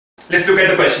Let's look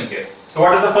at the question here. So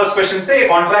what does the first question say? A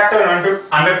contractor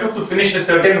undertook to finish a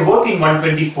certain work in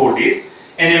 124 days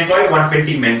and employed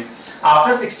 120 men.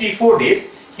 After 64 days,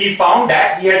 he found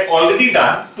that he had already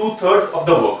done 2/3 of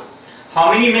the work.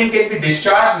 How many men can be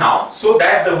discharged now so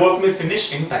that the work may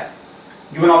finish in time?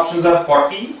 Given options are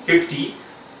 40, 50,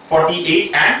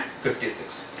 48 and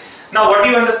 56. Now what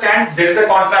do you understand? There is a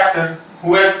contractor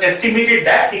who has estimated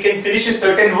that he can finish a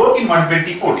certain work in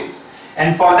 124 days.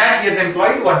 And for that he has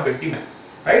employed 120 men.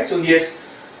 Right? So he has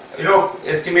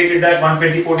estimated that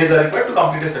 124 days are required to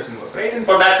complete a certain work. Right? And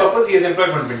for that purpose he has employed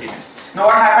 120 men. Now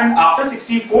what happened? After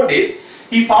 64 days,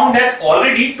 he found that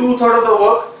already 2/3 of the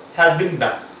work has been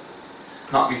done.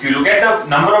 Now if you look at the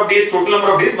number of days, total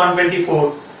number of days,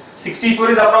 124.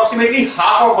 64 is approximately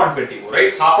half of 124,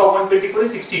 right? Half of 124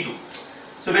 is 62.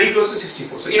 So very close to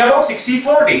 64. So in about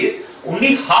 64 days,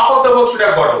 only half of the work should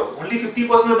have got over. Only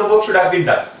 50% of the work should have been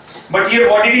done. But here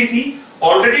what did he see?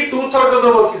 Already 2/3 of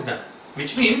the work is done.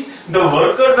 Which means the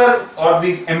workers or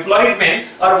the employed men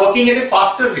are working at a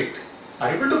faster rate. Are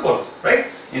you able to follow? Right?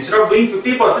 Instead of doing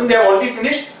 50%, they have already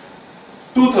finished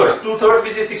 2/3. 2/3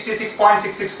 which is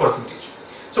 66.66%.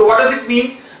 So what does it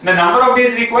mean? The number of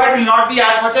days required will not be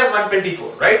as much as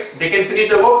 124, right? They can finish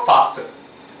the work faster.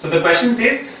 So the question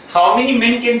says, how many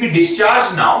men can be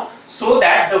discharged now so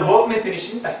that the work may finish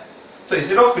in time? So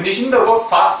instead of finishing the work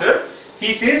faster,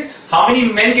 he says, how many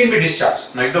men can be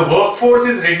discharged? Now if the workforce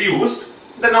is reduced,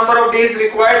 the number of days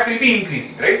required will be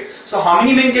increasing, right? So how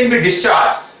many men can be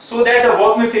discharged so that the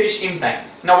work may finish in time?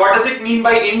 Now what does it mean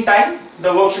by in time?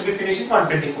 The work should be finished in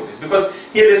 124 days because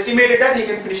he has estimated that he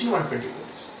can finish in 124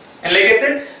 days. And like I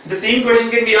said, the same question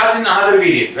can be asked in another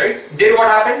variant, right? There what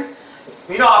happens?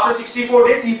 After 64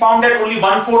 days, he found that only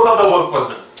 1/4 of the work was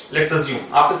done. Let's assume,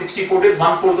 after 64 days,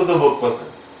 1/4 of the work was done.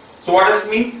 So what does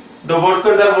it mean? The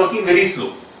workers are working very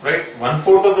slow, right?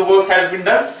 1/4 of the work has been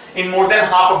done in more than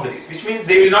half of the days, which means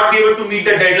they will not be able to meet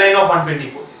the deadline of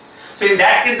 124 days. So in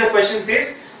that case, the question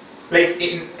says,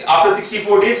 after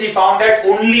 64 days, he found that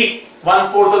only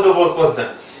 1/4 of the work was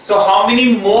done. So how many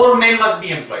more men must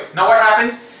be employed? Now what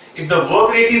happens? If the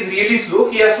work rate is really slow,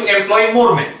 he has to employ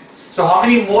more men. So how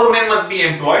many more men must be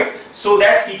employed so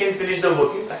that he can finish the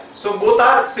work in time? So both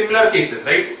are similar cases,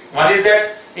 right? One is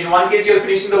that in one case you are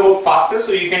finishing the work faster,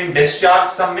 so you can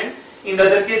discharge some men. In the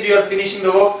other case you are finishing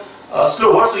the work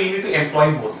slower, so you need to employ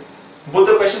more men. Both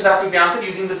the questions have to be answered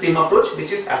using the same approach,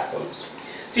 which is as follows.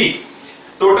 See,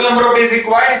 total number of days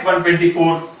required is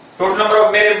 124. Total number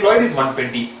of men employed is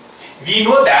 120. We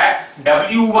know that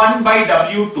W1 by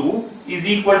W2 is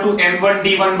equal to M1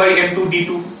 D1 by M2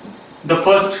 D2. The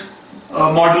first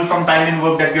model from time and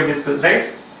work that we have discussed, right?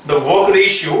 The work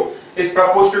ratio is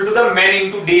proportional to the men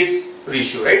into days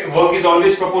ratio, right? Work is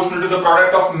always proportional to the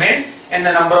product of men and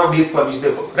the number of days for which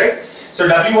they work, right? So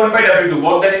W1 by W2,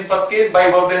 work done in first case by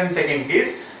work done in second case,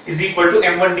 is equal to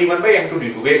M1 D1 by M2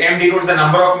 D2, where M denotes the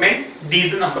number of men, D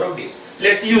is the number of days.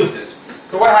 Let's use this.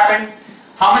 So what happened?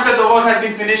 How much of the work has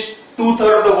been finished?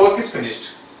 2/3 of the work is finished,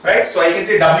 right? So I can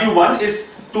say W1 is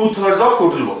 2/3 of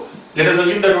total work. Let us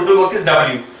assume the total work is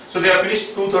W. So they have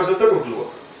finished 2/3 of the total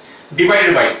work.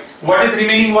 Divided by what is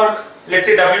remaining work? Let's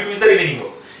say W2 is the remaining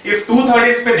work. If 2/3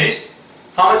 is finished,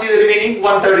 how much is remaining?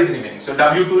 1/3 is remaining. So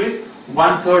W2 is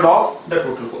 1/3 of the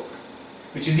total work,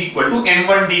 which is equal to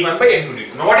M1 D1 by M2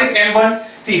 D2. Now what is M1?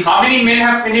 See, how many men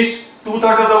have finished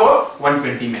 2/3 of the work?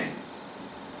 120 men.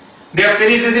 They have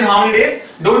finished this in how many days?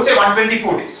 Don't say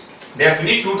 124 days. They have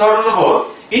finished 2/3 of the work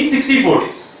in 64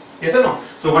 days. Yes or no?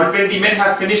 So 120 men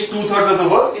have finished 2/3 of the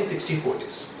work in 64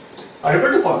 days. Are you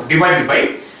able to follow? Divided by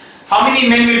how many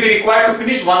men will be required to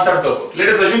finish 1/3 of the work? Let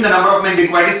us assume the number of men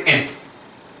required is n.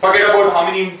 Forget about how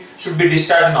many should be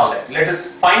discharged and all that. Let us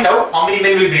find out how many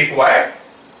men will be required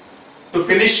to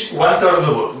finish 1/3 of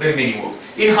the work, the remaining work.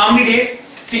 In how many days?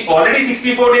 See, already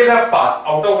 64 days have passed.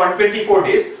 Out of 124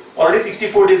 days, already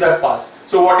 64 days have passed.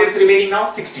 So what is remaining now?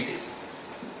 60 days.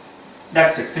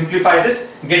 That's it. Simplify this,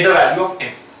 get the value of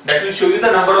n. That will show you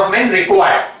the number of men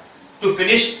required to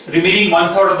finish remaining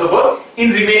 1/3 of the work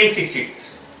in remaining 60 days.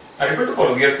 Are you able to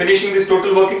follow? We are finishing this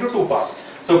total work into two parts.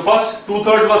 So first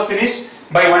 2/3 was finished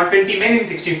by 120 men in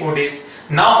 64 days.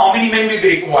 Now how many men will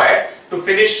be required to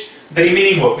finish the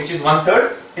remaining work, which is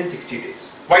 1/3 in 60 days.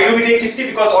 Why do we take 60?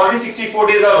 Because already 64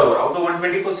 days are over. Out of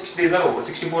 124, 60 days are over.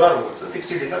 64 are over. So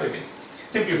 60 days are remaining.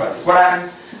 Simplify this. What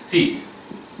happens? See,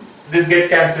 this gets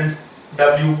cancelled.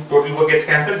 W, total work gets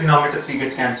cancelled, denominator 3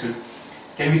 gets cancelled.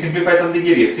 Can we simplify something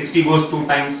here? Yes, 60 goes 2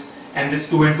 times and this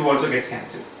 2 and 2 also gets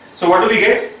cancelled. So what do we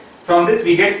get? From this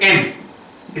we get M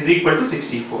is equal to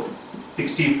 64.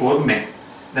 64 men.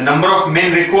 The number of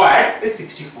men required is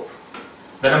 64.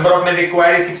 The number of men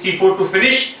required is 64 to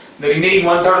finish the remaining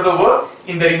 1/3 of the work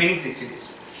in the remaining 60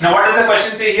 days. Now what does the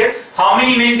question say here? How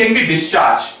many men can be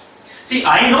discharged? See,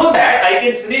 I know that I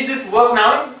can finish this work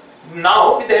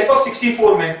now with the help of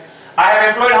 64 men. I have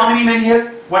employed how many men here?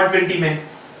 120 men.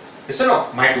 Yes or no?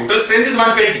 My total strength is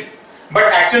 120. But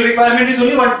actual requirement is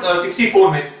only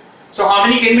 64 men. So how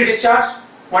many can be discharged?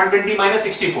 120 minus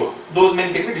 64. Those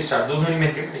men can be discharged. Those many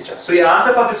men can be discharged. So your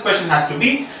answer for this question has to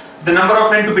be the number of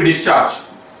men to be discharged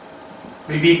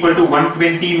will be equal to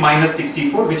 120 minus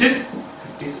 64, which is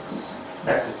 56.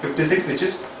 That's it. 56, which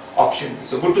is option B.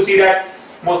 So good to see that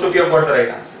most of you have got the right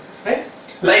answer. Right?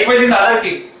 Likewise, in the other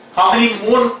case, how many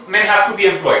more men have to be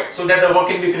employed so that the work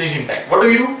can be finished in time? What do?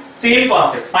 Same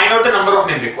concept. Find out the number of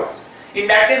men required. In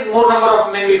that case, more number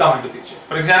of men will come into picture.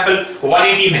 For example,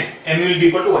 180 men. M will be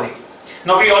equal to 180.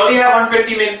 Now we already have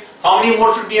 120 men. How many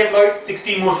more should be employed?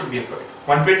 60 more should be employed.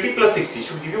 120 plus 60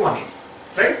 should give you 180.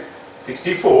 Right?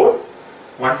 64.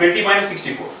 120 minus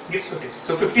 64 gives 56.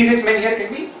 So 56 men here can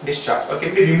be discharged or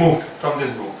can be removed from this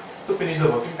group to finish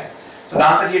the work in time. So the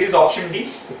answer here is option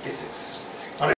D, 56.